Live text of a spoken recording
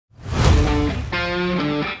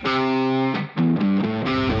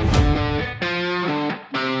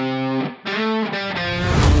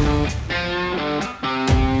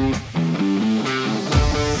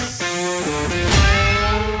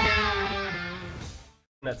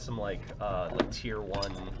at some like tier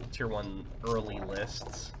one early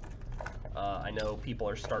lists. I know people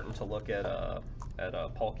are starting to look at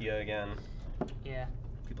Palkia again. Yeah.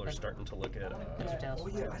 People are starting to look at. Oh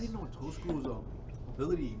yeah, I didn't know Toe School's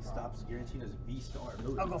ability stops guaranteeing us Vstar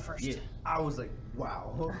ability. I'll go first. Yeah, I was like,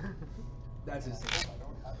 wow, that's insane.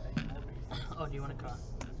 Oh, do you want to cut?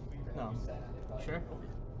 No. Sure.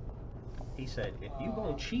 He said, "If you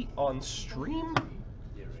gonna cheat on stream."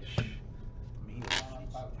 Yeah, right. I mean, he cheats.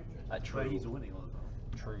 True. But he's winning all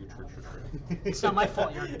the time. True. It's not my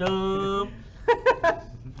fault. You're dumb.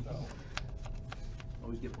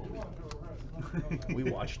 Always get bullied. We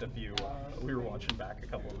watched a few. We were watching back a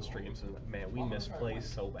couple of the streams, and man, we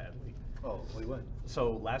misplaced so badly. Oh, wait, what?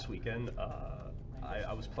 So last weekend,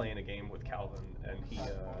 I was playing a game with Calvin, and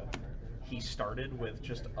he started with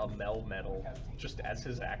just a Melmetal just as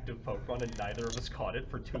his active Pokemon, and neither of us caught it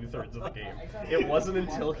for 2/3 of the game. It wasn't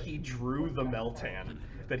until he drew the Meltan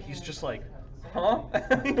that he's just like, huh?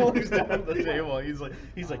 He looks down at the table. He's like,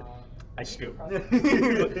 I scoop.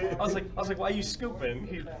 I was like, why are you scooping?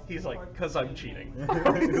 He's like, cause I'm cheating.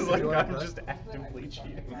 He's like, I'm just actively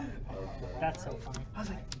cheating. That's so funny. I was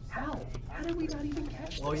like, how? How did we not even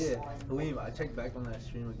catch this? Oh yeah, believe I checked back on that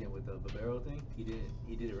stream again with the Barbaro thing. He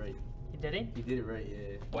did it right. Did he? He did it right,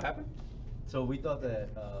 yeah. What happened? So we thought that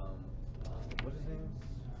what's his name?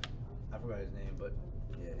 I forgot his name, but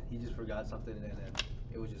yeah, he just forgot something, and then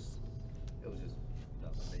it was just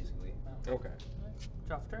nothing basically. Okay.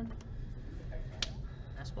 Drop turn.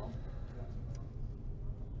 Ball.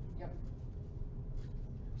 Yep.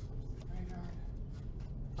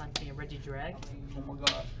 Find me a Regidrago. Oh my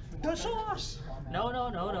god. The sauce!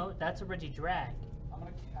 No. That's a Regidrago. I'm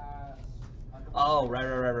gonna cast. Oh,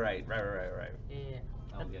 right. Yeah.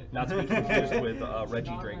 Okay. Not to be confused with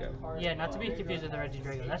Regidrago. Yeah, not to be confused with the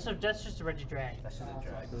Regidrago. That's just a Regidrago. That's just a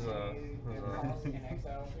drag. This is yeah.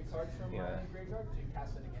 It's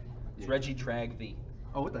Yeah. Regidrago.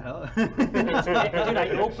 Oh, what the hell? Dude, I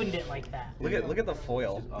opened it like that. Look at the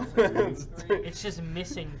foil. It's just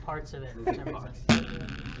missing parts of it for some reason.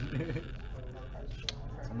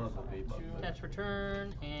 I'm gonna go vape up. Catch,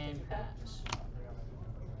 return, and pass.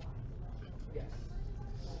 Yes.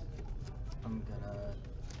 I'm gonna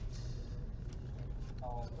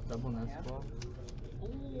double nest ball.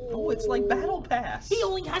 Oh, it's like Battle Pass. He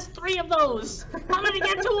only has 3 of those. How did he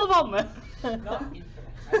get 2 of them? Not infinite.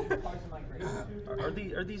 I need cards in my grave.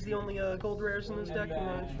 Are these the only gold rares in this deck?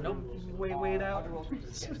 Nope. Wait it out. Underworld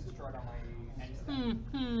creatures gets destroyed on my end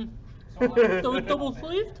step. So double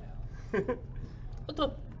sleeved? What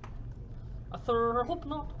the? I hope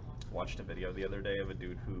not. Watched a video the other day of a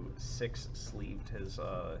dude who 6-sleeved his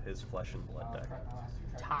Flesh and Blood deck.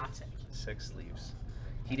 Toxic. 6 sleeves.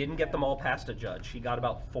 He didn't get them all past a judge. He got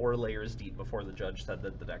about 4 layers deep before the judge said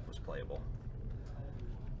that the deck was playable.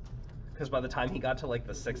 Because by the time he got to like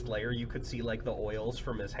the 6th layer, you could see like the oils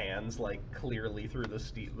from his hands like clearly through the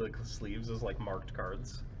sleeves as like marked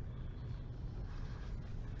cards.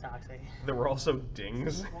 Toxic. There were also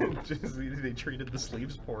dings. Just, they treated the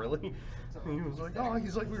sleeves poorly. And he was like, oh,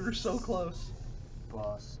 he's like, we were so close.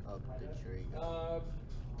 Boss of the tree.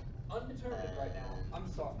 Undetermined right now. I'm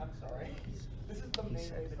sorry. This is the main base.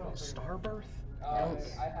 Starbirth?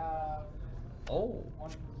 I have. Oh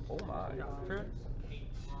my.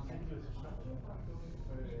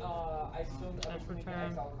 I still have to make an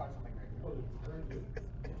exile card from my graveyard.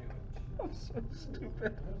 I'm so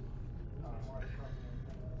stupid.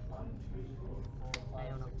 1, 2, 3, 4, 5,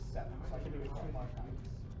 6, 7. So I can do it 2 more times.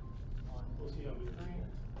 1, 2, 3.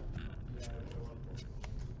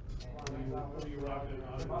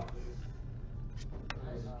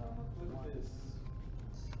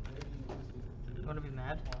 You want to be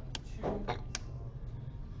mad? 1, 2.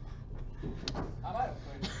 I might have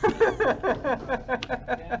played.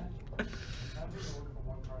 Again.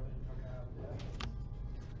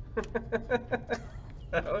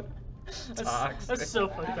 That's so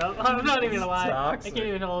fucked up. I'm not even gonna lie. Toxic. I can't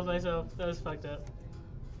even hold myself. That was fucked up.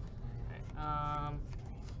 Alright,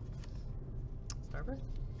 Starbird?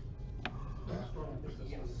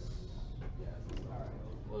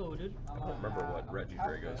 Whoa, dude. I don't remember what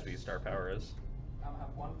Regidrago's Vstar power is. I'm gonna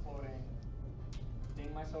have 1 floating.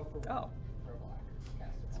 Ding myself for 1. Oh. For a black.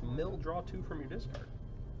 Cast it. It's mill, draw 2 from your discard.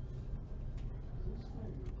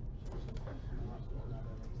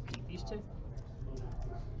 Keep these 2.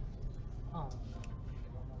 Oh.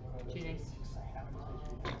 Cheating.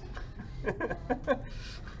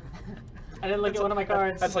 I didn't look at one of my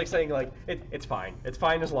cards. That's like saying like it's fine. It's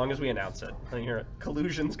fine as long as we announce it. And you're,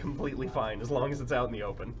 collusion's completely fine as long as it's out in the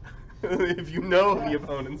open. If you know the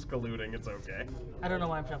opponent's colluding, it's okay. I don't know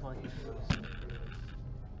why I'm shuffling.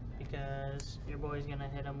 Because because your boy's gonna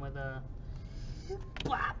hit him with a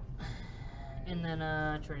blap, and then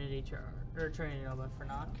Trinity charge or Trinity Nova for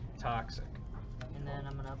knock, Toxic. and then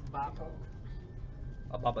I'm gonna bop.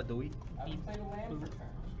 A babadooey. Beep, boop.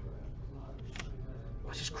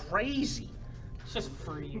 Which is crazy. It's just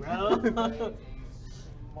free, bro.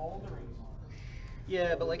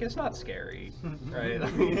 Yeah, but like it's not scary, right?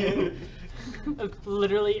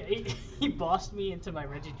 Literally, he bossed me into my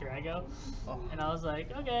Regidrago, and I was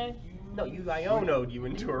like, okay. No, you Iono'd you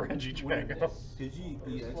into a Regidrago. Did you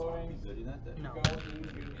be good in that then? No.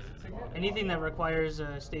 Anything that requires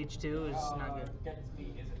stage 2 is not good.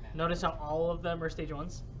 Notice how all of them are stage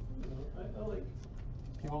 1s?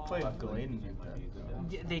 People play Glading like that.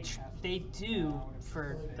 Yeah, they do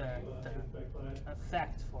for the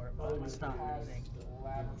effect for it, but it's not anything.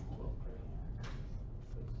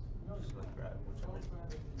 Just like grab whichever.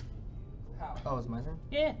 Oh, it's my turn?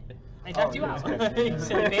 Yeah, I knocked you yeah. out. You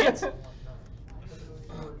said advance?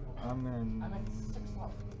 I'm in.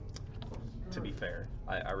 To be fair,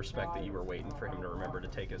 I respect that you were waiting for him to remember to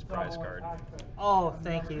take his prize card. Oh,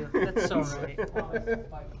 thank you. That's so right.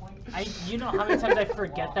 You know how many times I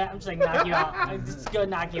forget that? I'm just like, knock you out. I'm just gonna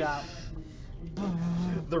knock you out.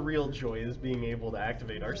 The real joy is being able to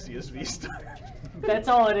activate our CSV Vstar. That's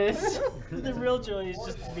all it is. The real joy is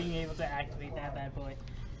just being able to activate that bad boy.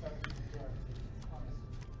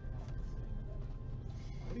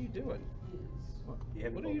 What are you doing? What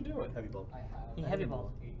What are you doing? Heavy ball. He heavy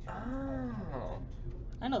ball. Oh.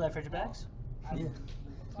 I know that Frigibacks. Yeah.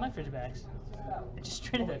 It's my Frigibacks. I just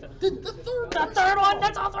traded that. The third one!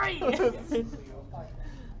 That's all three! I'm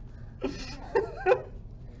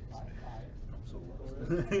so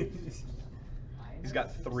lost. He's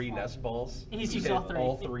got 3 nest balls. He's He used hit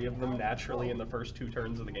all 3. 3 of them naturally in the first 2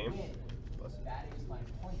 turns of the game.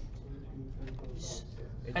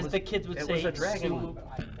 As the kids would it say, was a dragon. swoop.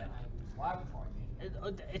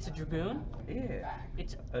 It's a Dragoon? Yeah.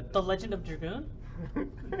 It's the Legend of Dragoon?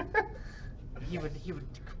 He would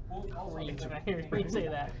cream when I hear him say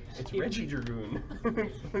that. It's He would- Regidragoon.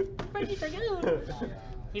 Regidragoon.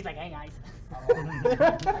 He's like, hey guys.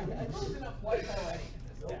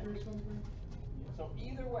 So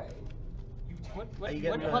either way, What, How you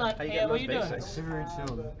getting, hold on. how you Hey, getting what those you doing? basics? Shiver and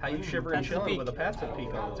chill. How you shivering and That's the chilling peak. with a passive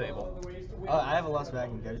peak on the table? Oh, I have a lost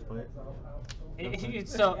vacuum. Can I just play it?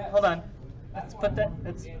 So, hold on. Let's put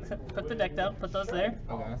the deck down. Put those there.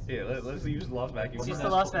 Okay. Yeah, let's use the lost vacuum. Let's use for the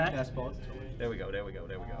that. lost vac. Nest balls. There we go, there we go,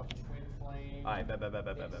 there we go. Alright, bet.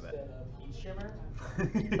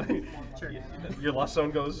 Sure. Your lost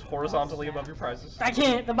zone goes horizontally above your prizes. I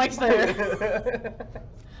can't. The mic's there.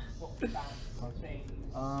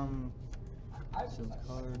 Some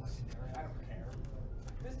cards.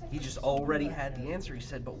 He just already had the answer. He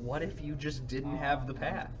said, but what if you just didn't have the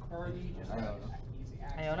path? I don't know.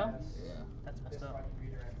 Iono? Yeah. That's messed up.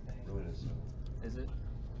 Is it?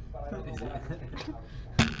 Where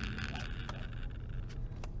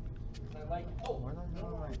the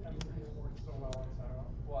hell am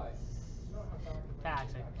I?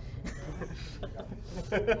 Toxic.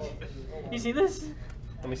 You see this?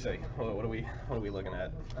 Let me see. What are we looking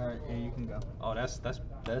at? Alright, yeah, you can go. Oh,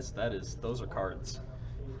 those are cards.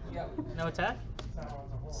 No attack?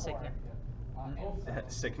 Sick there.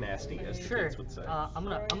 Sick nasty, as the Sure. kids would say. I'm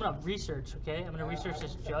gonna research, okay? I'm gonna research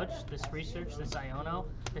this Judge, this Research, this Iono,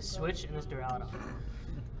 this Switch, and this Dorado.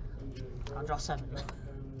 I'll draw 7.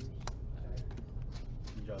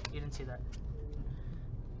 You didn't see that.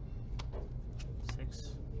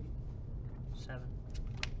 6, 7.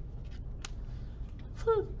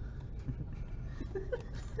 Whew.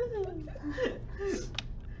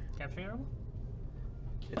 Capturing animal?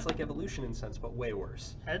 It's like evolution in sense, but way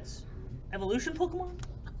worse. Heads? Evolution Pokemon?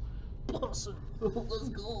 Awesome. Let's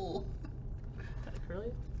go. Kinda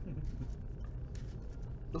curly?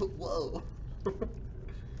 Whoa.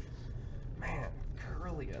 Man,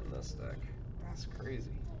 curly in this deck. That's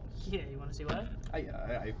crazy. Yeah, you wanna see what? I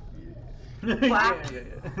Blah.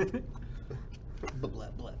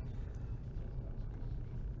 blah blah.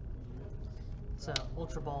 So,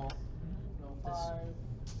 Ultra Ball, this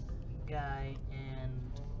guy, and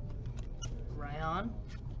Ryan.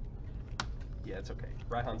 Yeah, it's okay.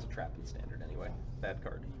 Raihan's a trap in standard anyway. Bad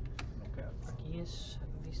card. Okay. Arceus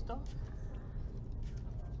Vstar.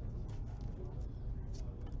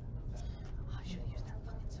 Oh, I should have used that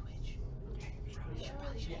fucking switch.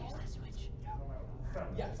 Probably should have used that switch.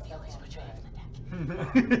 It's the only switch I have in the deck.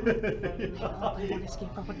 I want to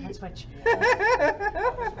escape from that switch.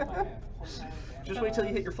 Just wait till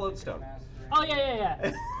you hit your float stone. Oh,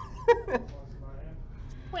 yeah.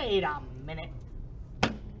 Wait a minute.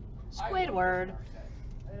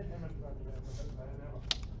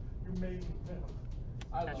 I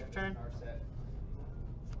Pass love return. our set.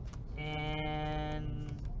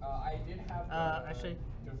 And I did have actually,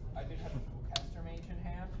 I did have a caster mage in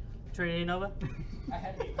hand. Trinity Nova I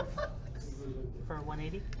had Aether for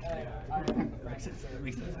 180. I Makes sense.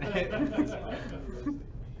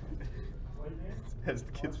 As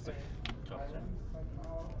the kids say.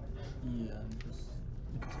 Yeah, just.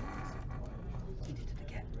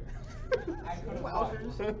 I could have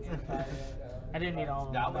Wowzers. I didn't need all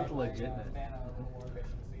of them. That was legit. Mana a little more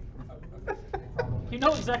efficiency. You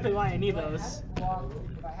know exactly why I need those. If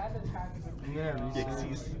I had attacked with Yeah,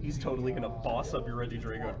 'cause he's totally gonna boss up your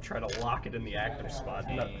Regidrago and try to lock it in the active spot,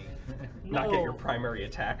 not get your primary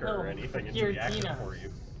attacker or anything into the active Giratina. for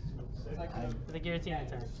you. For the Giratina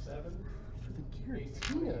attack. For the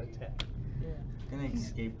Giratina attack. Yeah. Gonna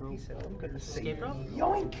escape rope. He said, I'm gonna save Escape rope?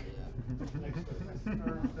 Yoink!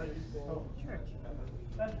 Sure.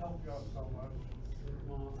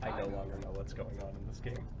 I no longer know what's going on in this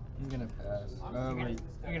game. I'm gonna pass. Wait.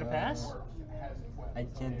 You're gonna pass? I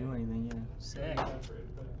can't do anything, yeah. Sick.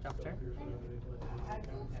 Drop turn.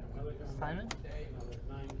 Refinement?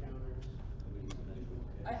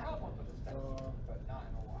 I have one with a spell, but not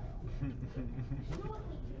in a while.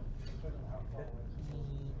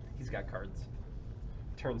 He's got cards.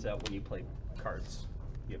 Turns out when you play cards,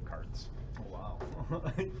 you have cards. Oh wow.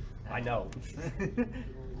 I know.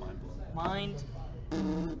 Mind blown. Mind.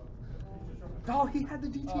 Oh, he had the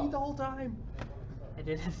DT the whole time. I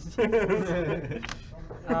did it.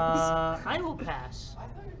 I will pass.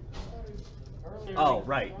 Oh,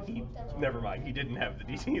 right. Never mind. He didn't have the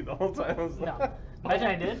DT the whole time. I was like, No. Imagine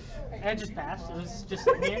I did. And I just passed. It was just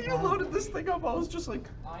sitting here. You loaded this thing up. I was just like,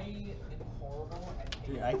 I am horrible at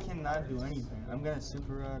Dude, I cannot do anything. I'm gonna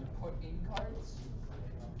super rod. put in cards.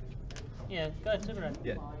 Yeah, go ahead, super run.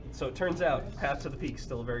 yeah. So it turns out Path to the Peak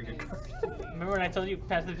still a very good card. Remember when I told you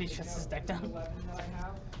pass the feature shuts this deck down? 11 that I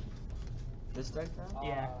have. This deck now?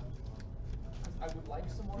 Yeah. I would like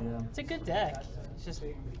some more. Yeah. It's a good deck. It's just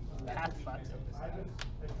path fucked.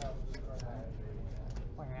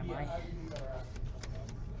 Where am I?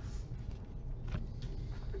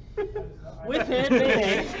 With it,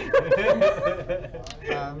 baby!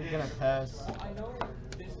 I'm gonna pass. I know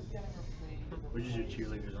this is getting replaced. Which is your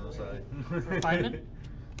cheerleaders on the side? Refinement?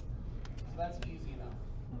 So that's easy enough.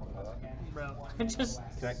 Bro, I just...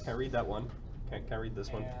 Can I read that one? Can I read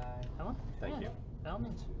this one? That one? Thank Yeah, you. by all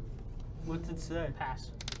means. What's it say?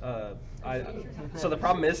 Pass. So the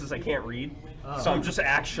problem is I can't read, so I'm just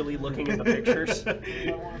actually looking at the pictures.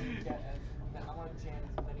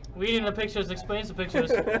 Reading the pictures explains the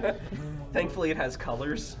pictures. Thankfully, it has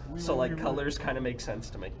colors, so like colors kind of make sense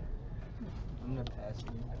to me. I'm gonna pass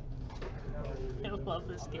you. I love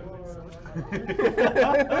this game.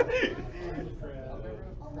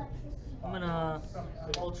 I'm gonna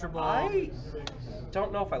Ultra Ball. I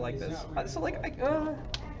don't know if I like this. So like,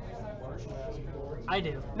 I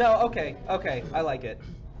do. no, okay, I like it.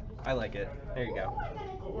 I like it. There you go.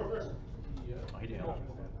 I do.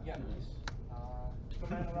 Yeah.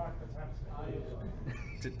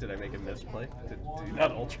 Did I make a misplay? Did you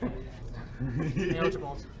not ultra? The Ultra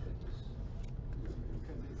Balls.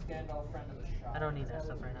 Gandalf, friend of the shop. I don't need that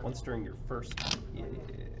stuff right now. Once during your first, yeah.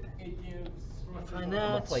 It gives. Find I'm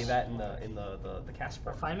gonna that. play that in the cast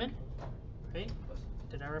form. Refinement? Right?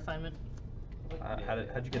 Did I refinement?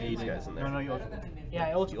 How'd you get these guys in there? No, you Better than an Yeah,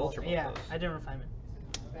 I Ultra You Ball. Ultra Ball Yeah, those. I did refinement.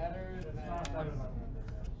 Better than.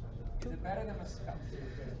 Is it better than a spell?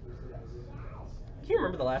 Can you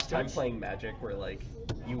remember the last time playing Magic where like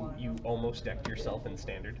you almost decked yourself in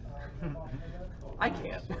Standard? I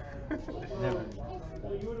can't. Never.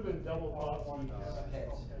 Well, you would have been double bossy.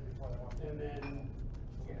 And then.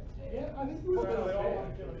 Yeah, I think you would have been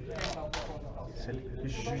all. Because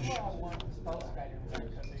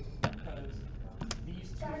these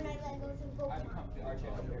two, I become the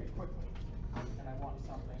archer very quickly, and I want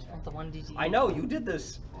something. The one DT. I know you did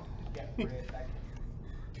this. Get rid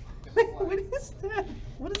that What is that?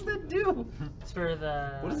 What does that do? It's for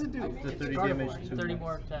the. What does it do? The 30 Gardevoir, damage to 30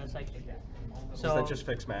 more to psychic. So Does that just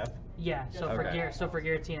fix math? yeah, so Okay. for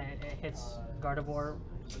Giratina it hits Gardevoir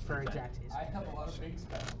for exacties. I have a lot of big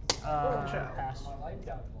spells. Pass. I like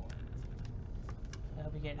that. I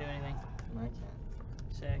hope you can't do anything. I can't.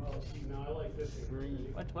 Sick. No, I like this.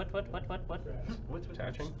 What? What's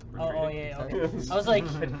attaching? Oh Retreating? yeah, okay. I was like,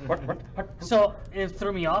 What? so it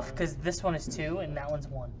threw me off because this one is 2 and that one's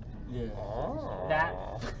 1. Yeah. Oh. That.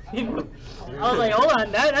 I was like, hold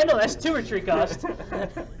on, I know that's 2 retreat cost.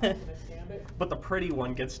 But the pretty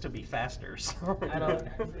one gets to be faster. So. I don't.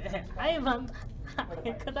 I am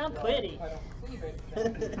because I'm pretty. If I don't cleave it,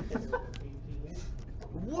 then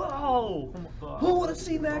Whoa! Who would have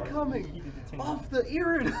seen that coming? Off the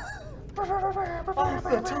Irid! Off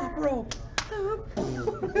the top rope!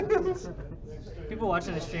 People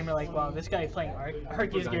watching the stream are like, wow, this guy playing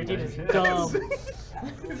Arceus Guaranteed is dumb.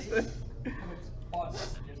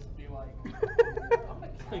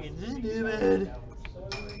 Look at this dude.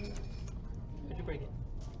 How'd you break it?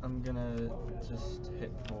 I'm gonna just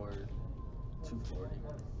hit for 240.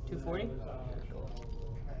 240?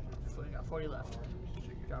 Got 40 left.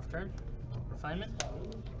 Draw turn. Refinement.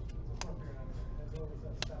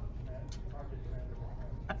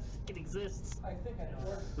 It exists.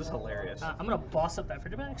 This is hilarious. I'm gonna boss up that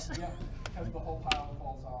Frigimax. Yeah, because the whole pile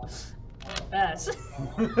falls off. Pass.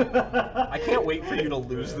 I can't wait for you to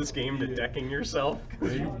lose this game to decking yourself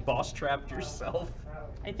because you boss trapped yourself.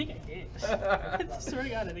 I think I did. I swear to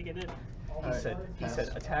God, I think I did. He said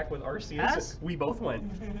attack with Arceus. Pass? We both went.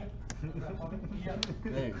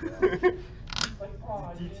 There you go.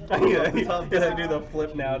 Yeah, he has to do the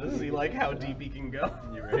flip now to see like how deep he can go.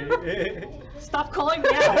 You ready? Stop calling me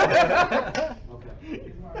out.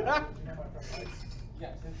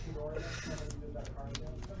 Yes.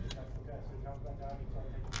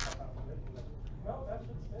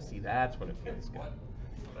 See, that's when it feels good.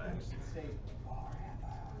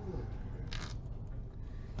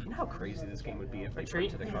 You know how crazy this game would be if they Retreat?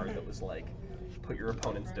 printed a card that was like, put your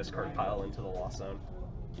opponent's discard pile into the lost zone.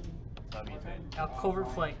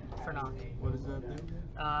 Covert Flight for knock. What does that do?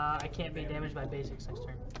 I can't be damaged by basics next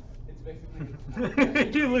turn.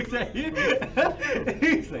 He looks at you.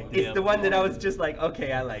 He's like, It's the one that I was just like,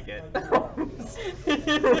 okay, I like it.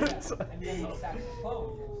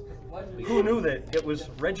 Who knew that it was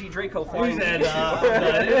Regidrago flying? He said,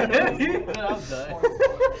 Pikachu? I'm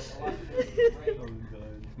done.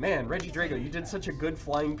 Man, Regidrago, you did such a good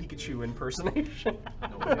flying Pikachu impersonation.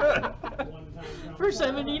 For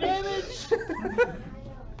 70 damage!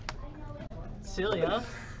 Silly, huh?